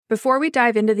Before we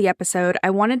dive into the episode, I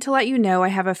wanted to let you know I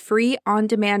have a free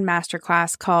on-demand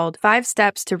masterclass called 5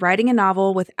 Steps to Writing a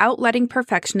Novel Without Letting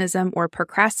Perfectionism or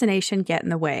Procrastination Get in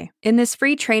the Way. In this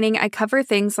free training, I cover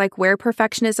things like where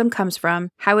perfectionism comes from,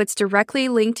 how it's directly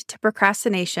linked to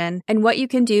procrastination, and what you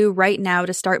can do right now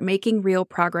to start making real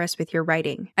progress with your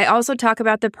writing. I also talk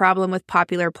about the problem with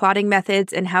popular plotting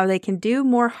methods and how they can do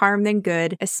more harm than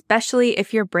good, especially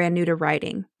if you're brand new to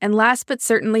writing. And last but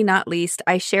certainly not least,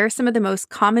 I share some of the most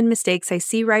common mistakes I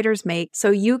see writers make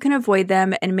so you can avoid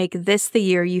them and make this the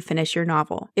year you finish your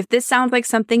novel. If this sounds like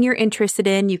something you're interested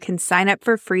in, you can sign up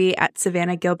for free at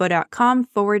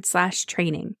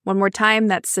savannahgilbo.com/training. One more time,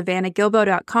 that's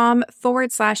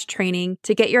savannahgilbo.com/training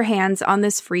to get your hands on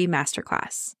this free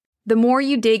masterclass. The more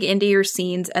you dig into your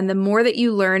scenes and the more that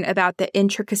you learn about the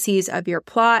intricacies of your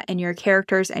plot and your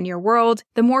characters and your world,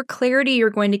 the more clarity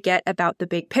you're going to get about the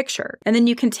big picture. And then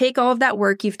you can take all of that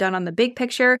work you've done on the big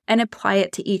picture and apply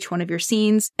it to each one of your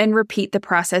scenes and repeat the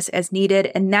process as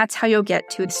needed. And that's how you'll get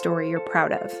to a story you're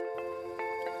proud of.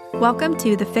 Welcome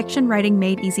to the Fiction Writing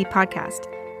Made Easy podcast.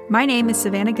 My name is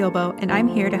Savannah Gilbo, and I'm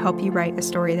here to help you write a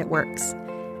story that works.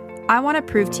 I want to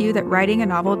prove to you that writing a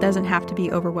novel doesn't have to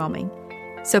be overwhelming.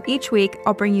 So each week,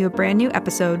 I'll bring you a brand new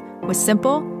episode with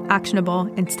simple, actionable,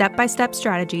 and step-by-step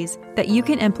strategies that you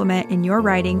can implement in your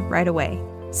writing right away.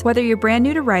 So whether you're brand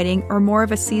new to writing or more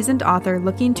of a seasoned author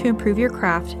looking to improve your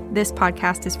craft, this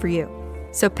podcast is for you.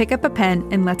 So pick up a pen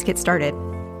and let's get started.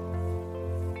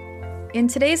 In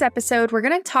today's episode, we're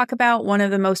going to talk about one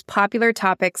of the most popular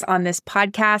topics on this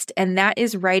podcast, and that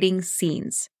is writing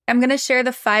scenes. I'm going to share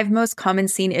the 5 most common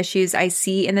scene issues I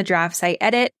see in the drafts I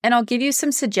edit, and I'll give you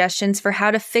some suggestions for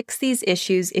how to fix these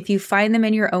issues if you find them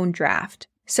in your own draft.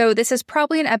 So this is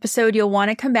probably an episode you'll want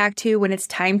to come back to when it's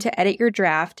time to edit your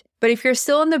draft, but if you're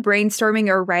still in the brainstorming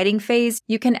or writing phase,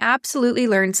 you can absolutely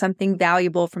learn something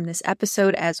valuable from this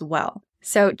episode as well.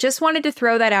 So just wanted to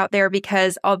throw that out there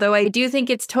because although I do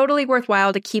think it's totally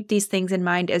worthwhile to keep these things in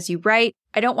mind as you write,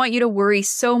 I don't want you to worry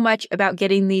so much about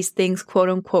getting these things quote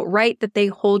unquote right that they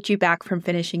hold you back from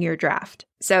finishing your draft.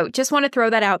 So just want to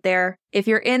throw that out there. If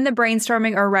you're in the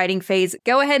brainstorming or writing phase,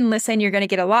 go ahead and listen. You're going to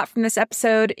get a lot from this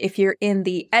episode. If you're in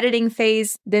the editing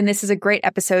phase, then this is a great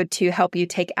episode to help you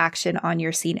take action on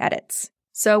your scene edits.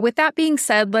 So with that being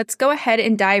said, let's go ahead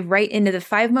and dive right into the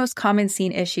 5 most common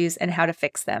scene issues and how to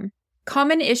fix them.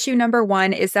 Common issue number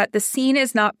 1 is that the scene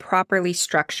is not properly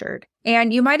structured.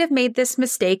 And you might have made this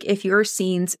mistake if your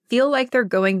scenes feel like they're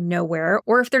going nowhere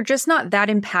or if they're just not that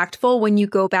impactful when you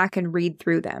go back and read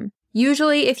through them.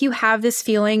 Usually, if you have this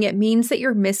feeling, it means that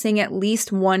you're missing at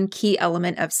least one key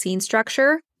element of scene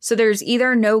structure. So there's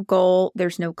either no goal,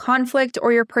 there's no conflict,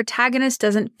 or your protagonist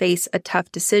doesn't face a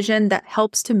tough decision that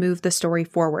helps to move the story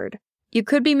forward. You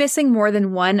could be missing more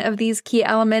than one of these key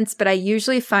elements, but I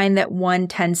usually find that one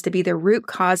tends to be the root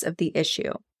cause of the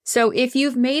issue. So if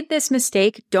you've made this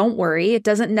mistake, don't worry. It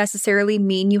doesn't necessarily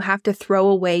mean you have to throw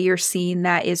away your scene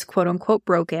that is quote unquote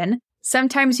broken.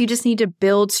 Sometimes you just need to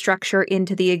build structure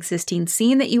into the existing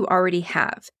scene that you already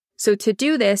have. So to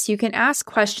do this, you can ask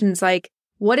questions like,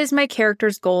 what is my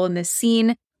character's goal in this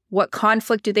scene? What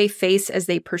conflict do they face as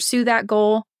they pursue that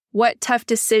goal? What tough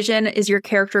decision is your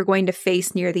character going to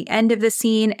face near the end of the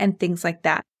scene, and things like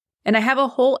that. And I have a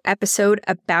whole episode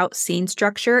about scene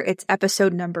structure. It's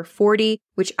episode number 40,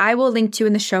 which I will link to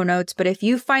in the show notes. But if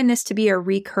you find this to be a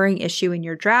recurring issue in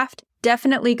your draft,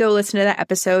 definitely go listen to that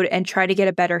episode and try to get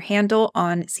a better handle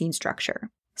on scene structure.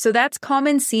 So that's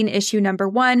common scene issue number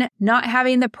 1, not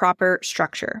having the proper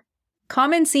structure.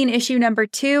 Common scene issue number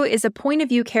 2 is a point of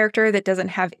view character that doesn't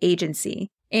have agency.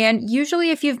 And usually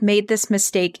if you've made this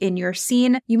mistake in your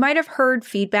scene, you might have heard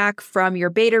feedback from your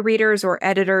beta readers or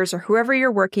editors or whoever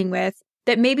you're working with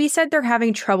that maybe said they're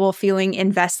having trouble feeling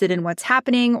invested in what's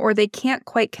happening or they can't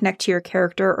quite connect to your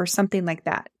character or something like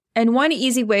that. And one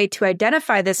easy way to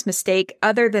identify this mistake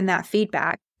other than that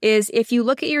feedback is if you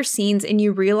look at your scenes and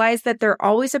you realize that they're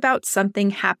always about something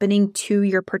happening to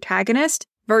your protagonist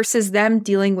versus them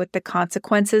dealing with the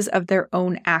consequences of their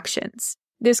own actions.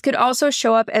 This could also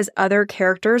show up as other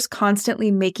characters constantly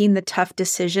making the tough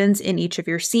decisions in each of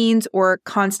your scenes or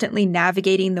constantly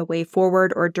navigating the way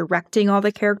forward or directing all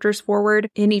the characters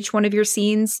forward in each one of your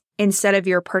scenes instead of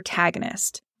your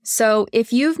protagonist. So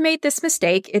if you've made this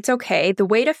mistake, it's okay. The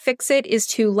way to fix it is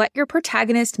to let your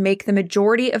protagonist make the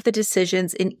majority of the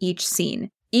decisions in each scene.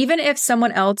 Even if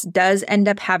someone else does end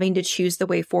up having to choose the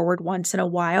way forward once in a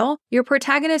while, your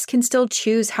protagonist can still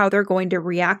choose how they're going to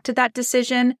react to that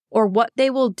decision or what they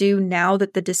will do now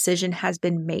that the decision has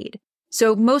been made.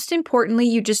 So most importantly,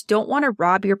 you just don't want to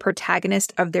rob your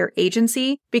protagonist of their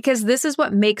agency, because this is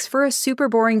what makes for a super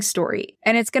boring story.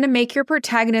 And it's going to make your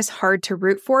protagonist hard to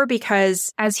root for,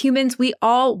 because as humans, we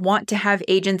all want to have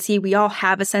agency. We all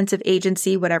have a sense of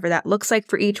agency, whatever that looks like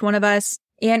for each one of us.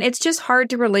 And it's just hard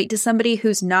to relate to somebody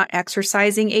who's not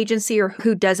exercising agency or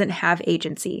who doesn't have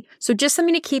agency. So just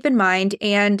something to keep in mind.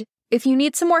 And if you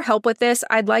need some more help with this,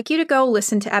 I'd like you to go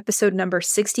listen to episode number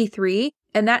 63.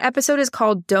 And that episode is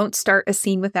called Don't Start a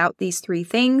Scene Without These 3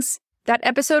 Things. That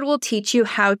episode will teach you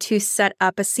how to set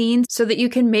up a scene so that you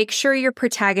can make sure your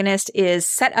protagonist is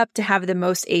set up to have the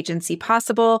most agency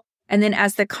possible. And then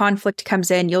as the conflict comes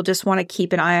in, you'll just want to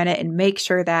keep an eye on it and make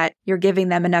sure that you're giving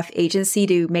them enough agency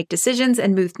to make decisions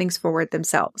and move things forward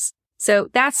themselves. So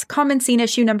that's common scene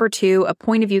issue number 2, a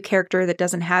point of view character that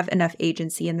doesn't have enough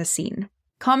agency in the scene.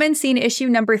 Common scene issue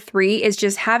number 3 is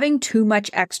just having too much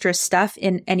extra stuff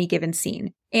in any given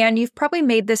scene. And you've probably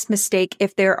made this mistake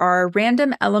if there are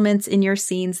random elements in your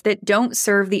scenes that don't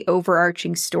serve the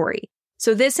overarching story.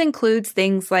 So this includes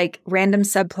things like random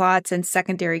subplots and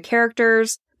secondary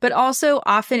characters, but also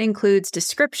often includes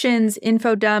descriptions,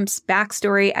 info dumps,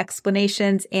 backstory,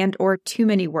 explanations, and/or too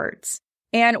many words.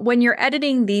 And when you're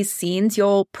editing these scenes,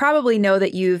 you'll probably know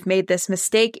that you've made this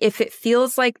mistake if it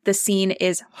feels like the scene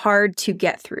is hard to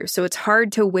get through. So it's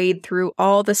hard to wade through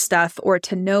all the stuff or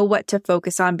to know what to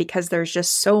focus on because there's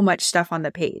just so much stuff on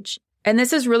the page. And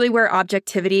this is really where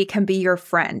objectivity can be your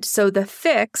friend. So the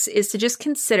fix is to just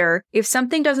consider if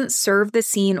something doesn't serve the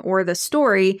scene or the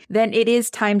story, then it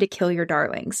is time to kill your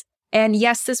darlings. And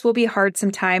yes, this will be hard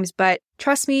sometimes, but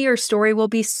trust me, your story will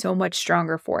be so much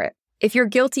stronger for it. If you're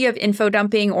guilty of info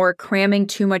dumping or cramming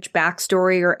too much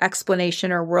backstory or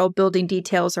explanation or world building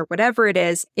details or whatever it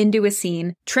is into a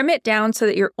scene, trim it down so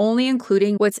that you're only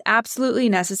including what's absolutely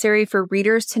necessary for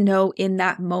readers to know in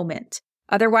that moment.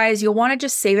 Otherwise, you'll want to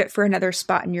just save it for another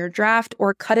spot in your draft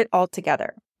or cut it all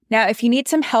together. Now, if you need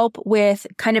some help with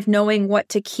kind of knowing what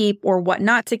to keep or what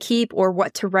not to keep or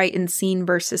what to write in scene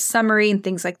versus summary and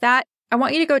things like that, I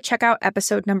want you to go check out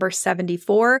episode number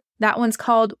 74. That one's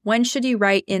called When Should You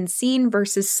Write in Scene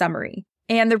versus Summary?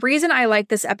 And the reason I like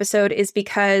this episode is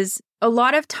because a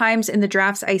lot of times in the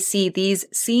drafts I see these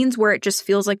scenes where it just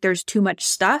feels like there's too much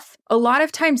stuff. A lot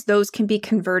of times those can be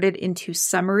converted into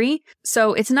summary.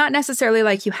 So it's not necessarily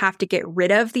like you have to get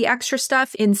rid of the extra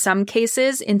stuff in some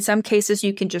cases. In some cases,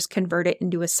 you can just convert it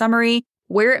into a summary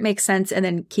where it makes sense and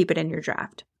then keep it in your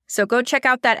draft. So go check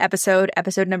out that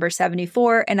episode number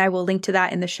 74, and I will link to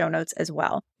that in the show notes as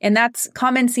well. And that's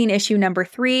common scene issue number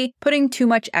 3, putting too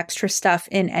much extra stuff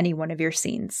in any one of your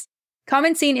scenes.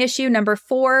 Common scene issue number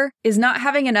 4 is not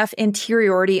having enough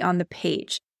interiority on the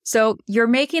page. So you're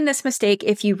making this mistake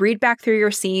if you read back through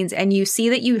your scenes and you see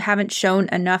that you haven't shown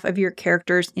enough of your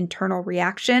character's internal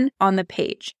reaction on the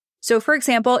page. So for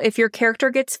example, if your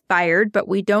character gets fired, but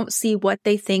we don't see what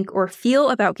they think or feel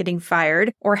about getting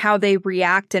fired or how they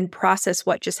react and process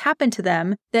what just happened to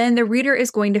them, then the reader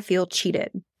is going to feel cheated.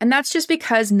 And that's just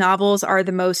because novels are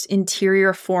the most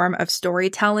interior form of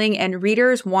storytelling, and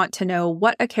readers want to know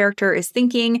what a character is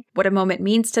thinking, what a moment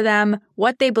means to them,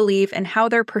 what they believe, and how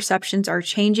their perceptions are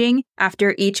changing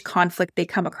after each conflict they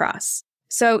come across.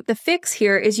 So the fix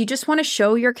here is you just want to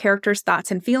show your character's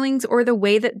thoughts and feelings or the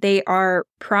way that they are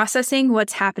processing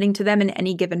what's happening to them in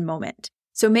any given moment.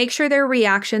 So make sure their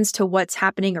reactions to what's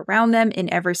happening around them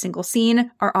in every single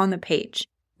scene are on the page.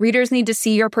 Readers need to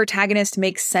see your protagonist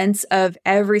make sense of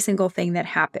every single thing that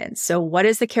happens. So what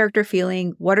is the character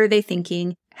feeling? What are they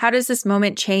thinking? How does this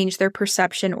moment change their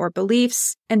perception or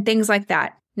beliefs? And things like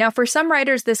that. Now, for some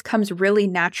writers, this comes really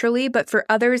naturally, but for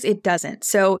others, it doesn't.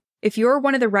 So if you're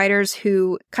one of the writers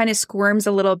who kind of squirms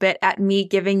a little bit at me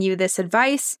giving you this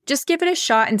advice, just give it a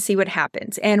shot and see what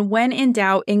happens. And when in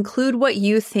doubt, include what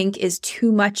you think is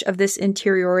too much of this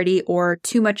interiority or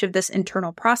too much of this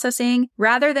internal processing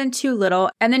rather than too little,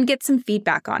 and then get some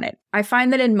feedback on it. I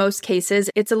find that in most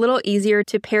cases, it's a little easier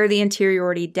to pare the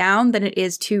interiority down than it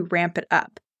is to ramp it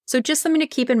up. So just something to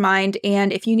keep in mind,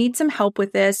 and if you need some help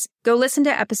with this, go listen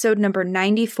to episode number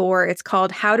 94. It's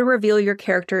called How to Reveal Your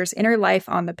Character's Inner Life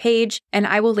on the Page, and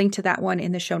I will link to that one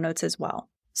in the show notes as well.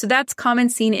 So that's common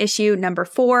scene issue number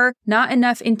 4, not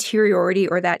enough interiority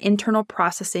or that internal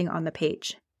processing on the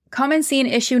page. Common scene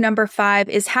issue number 5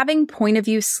 is having point of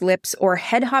view slips or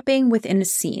head hopping within a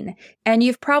scene. And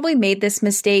you've probably made this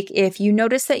mistake if you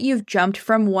notice that you've jumped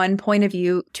from one point of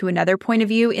view to another point of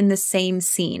view in the same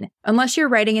scene, unless you're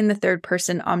writing in the third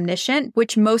person omniscient,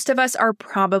 which most of us are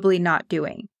probably not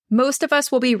doing. Most of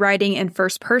us will be writing in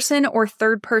first person or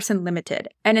third person limited.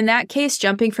 And in that case,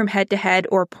 jumping from head to head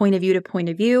or point of view to point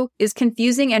of view is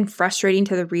confusing and frustrating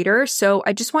to the reader. So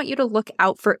I just want you to look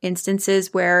out for instances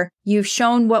where you've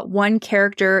shown what one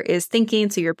character is thinking,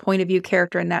 so your point of view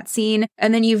character in that scene,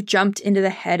 and then you've jumped into the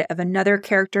head of another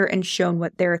character and shown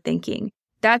what they're thinking.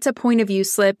 That's a point of view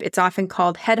slip. It's often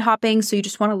called head hopping, so you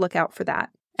just want to look out for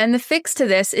that. And the fix to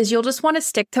this is you'll just want to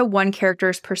stick to one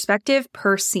character's perspective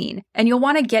per scene. And you'll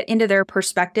want to get into their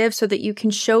perspective so that you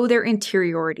can show their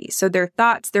interiority. So their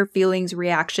thoughts, their feelings,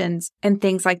 reactions, and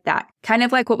things like that. Kind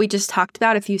of like what we just talked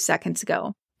about a few seconds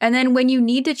ago. And then when you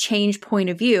need to change point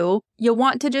of view, you'll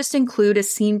want to just include a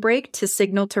scene break to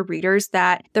signal to readers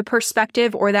that the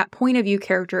perspective or that point of view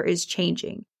character is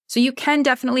changing. So you can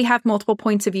definitely have multiple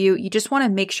points of view. You just want to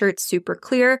make sure it's super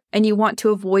clear and you want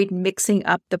to avoid mixing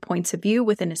up the points of view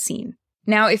within a scene.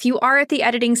 Now, if you are at the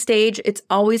editing stage, it's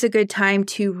always a good time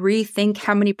to rethink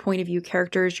how many point of view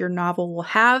characters your novel will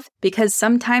have, because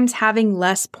sometimes having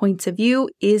less points of view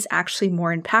is actually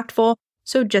more impactful.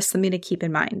 So just something to keep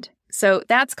in mind. So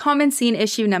that's common scene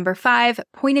issue number 5,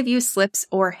 point of view slips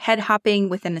or head hopping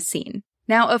within a scene.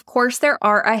 Now, of course, there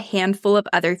are a handful of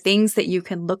other things that you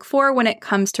can look for when it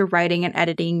comes to writing and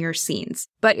editing your scenes.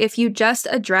 But if you just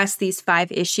address these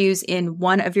 5 issues in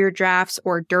one of your drafts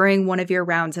or during one of your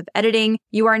rounds of editing,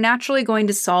 you are naturally going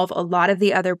to solve a lot of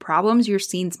the other problems your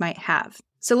scenes might have.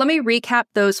 So let me recap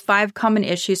those 5 common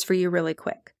issues for you really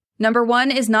quick. Number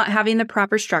 1 is not having the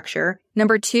proper structure.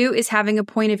 Number 2 is having a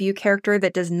point of view character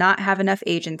that does not have enough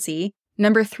agency.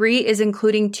 Number 3 is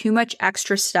including too much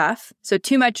extra stuff. So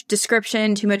too much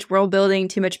description, too much world building,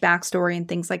 too much backstory and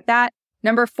things like that.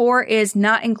 Number 4 is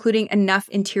not including enough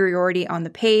interiority on the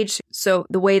page. So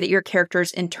the way that your character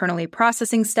is internally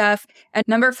processing stuff. And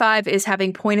number 5 is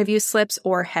having point of view slips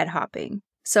or head hopping.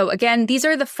 So again, these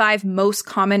are the 5 most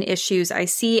common issues I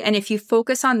see. And if you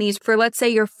focus on these for, let's say,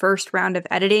 your first round of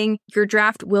editing, your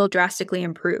draft will drastically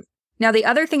improve. Now, the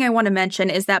other thing I want to mention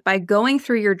is that by going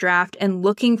through your draft and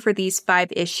looking for these 5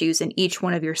 issues in each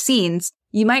one of your scenes,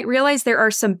 you might realize there are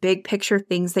some big picture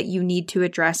things that you need to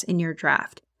address in your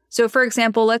draft. So for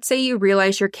example, let's say you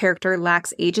realize your character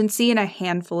lacks agency in a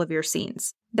handful of your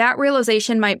scenes. That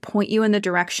realization might point you in the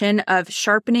direction of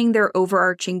sharpening their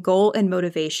overarching goal and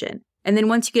motivation. And then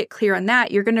once you get clear on that,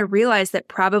 you're going to realize that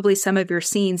probably some of your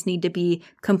scenes need to be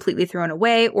completely thrown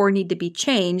away or need to be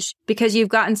changed because you've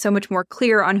gotten so much more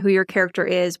clear on who your character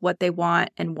is, what they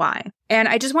want, and why. And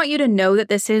I just want you to know that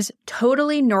this is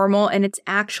totally normal and it's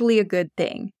actually a good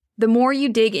thing. The more you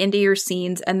dig into your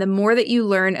scenes and the more that you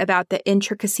learn about the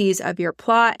intricacies of your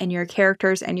plot and your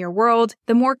characters and your world,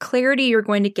 the more clarity you're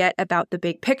going to get about the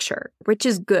big picture, which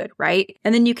is good, right?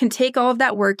 And then you can take all of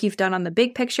that work you've done on the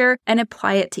big picture and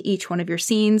apply it to each one of your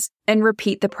scenes and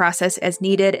repeat the process as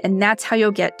needed. And that's how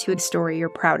you'll get to a story you're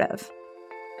proud of.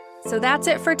 So that's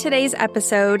it for today's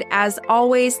episode. As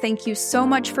always, thank you so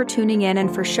much for tuning in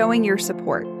and for showing your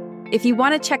support. If you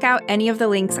want to check out any of the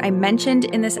links I mentioned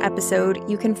in this episode,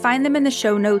 you can find them in the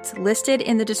show notes listed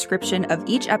in the description of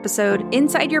each episode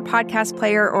inside your podcast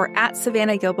player or at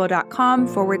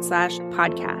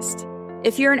savannahgilbo.com/podcast.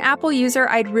 If you're an Apple user,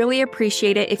 I'd really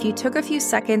appreciate it if you took a few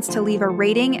seconds to leave a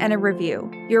rating and a review.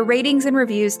 Your ratings and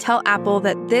reviews tell Apple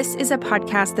that this is a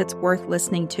podcast that's worth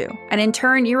listening to. And in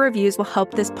turn, your reviews will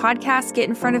help this podcast get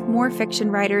in front of more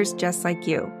fiction writers just like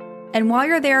you. And while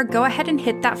you're there, go ahead and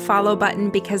hit that follow button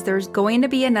because there's going to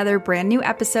be another brand new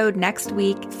episode next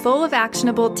week full of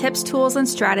actionable tips, tools, and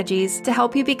strategies to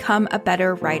help you become a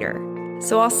better writer.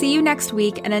 So I'll see you next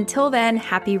week, and until then,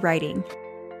 happy writing.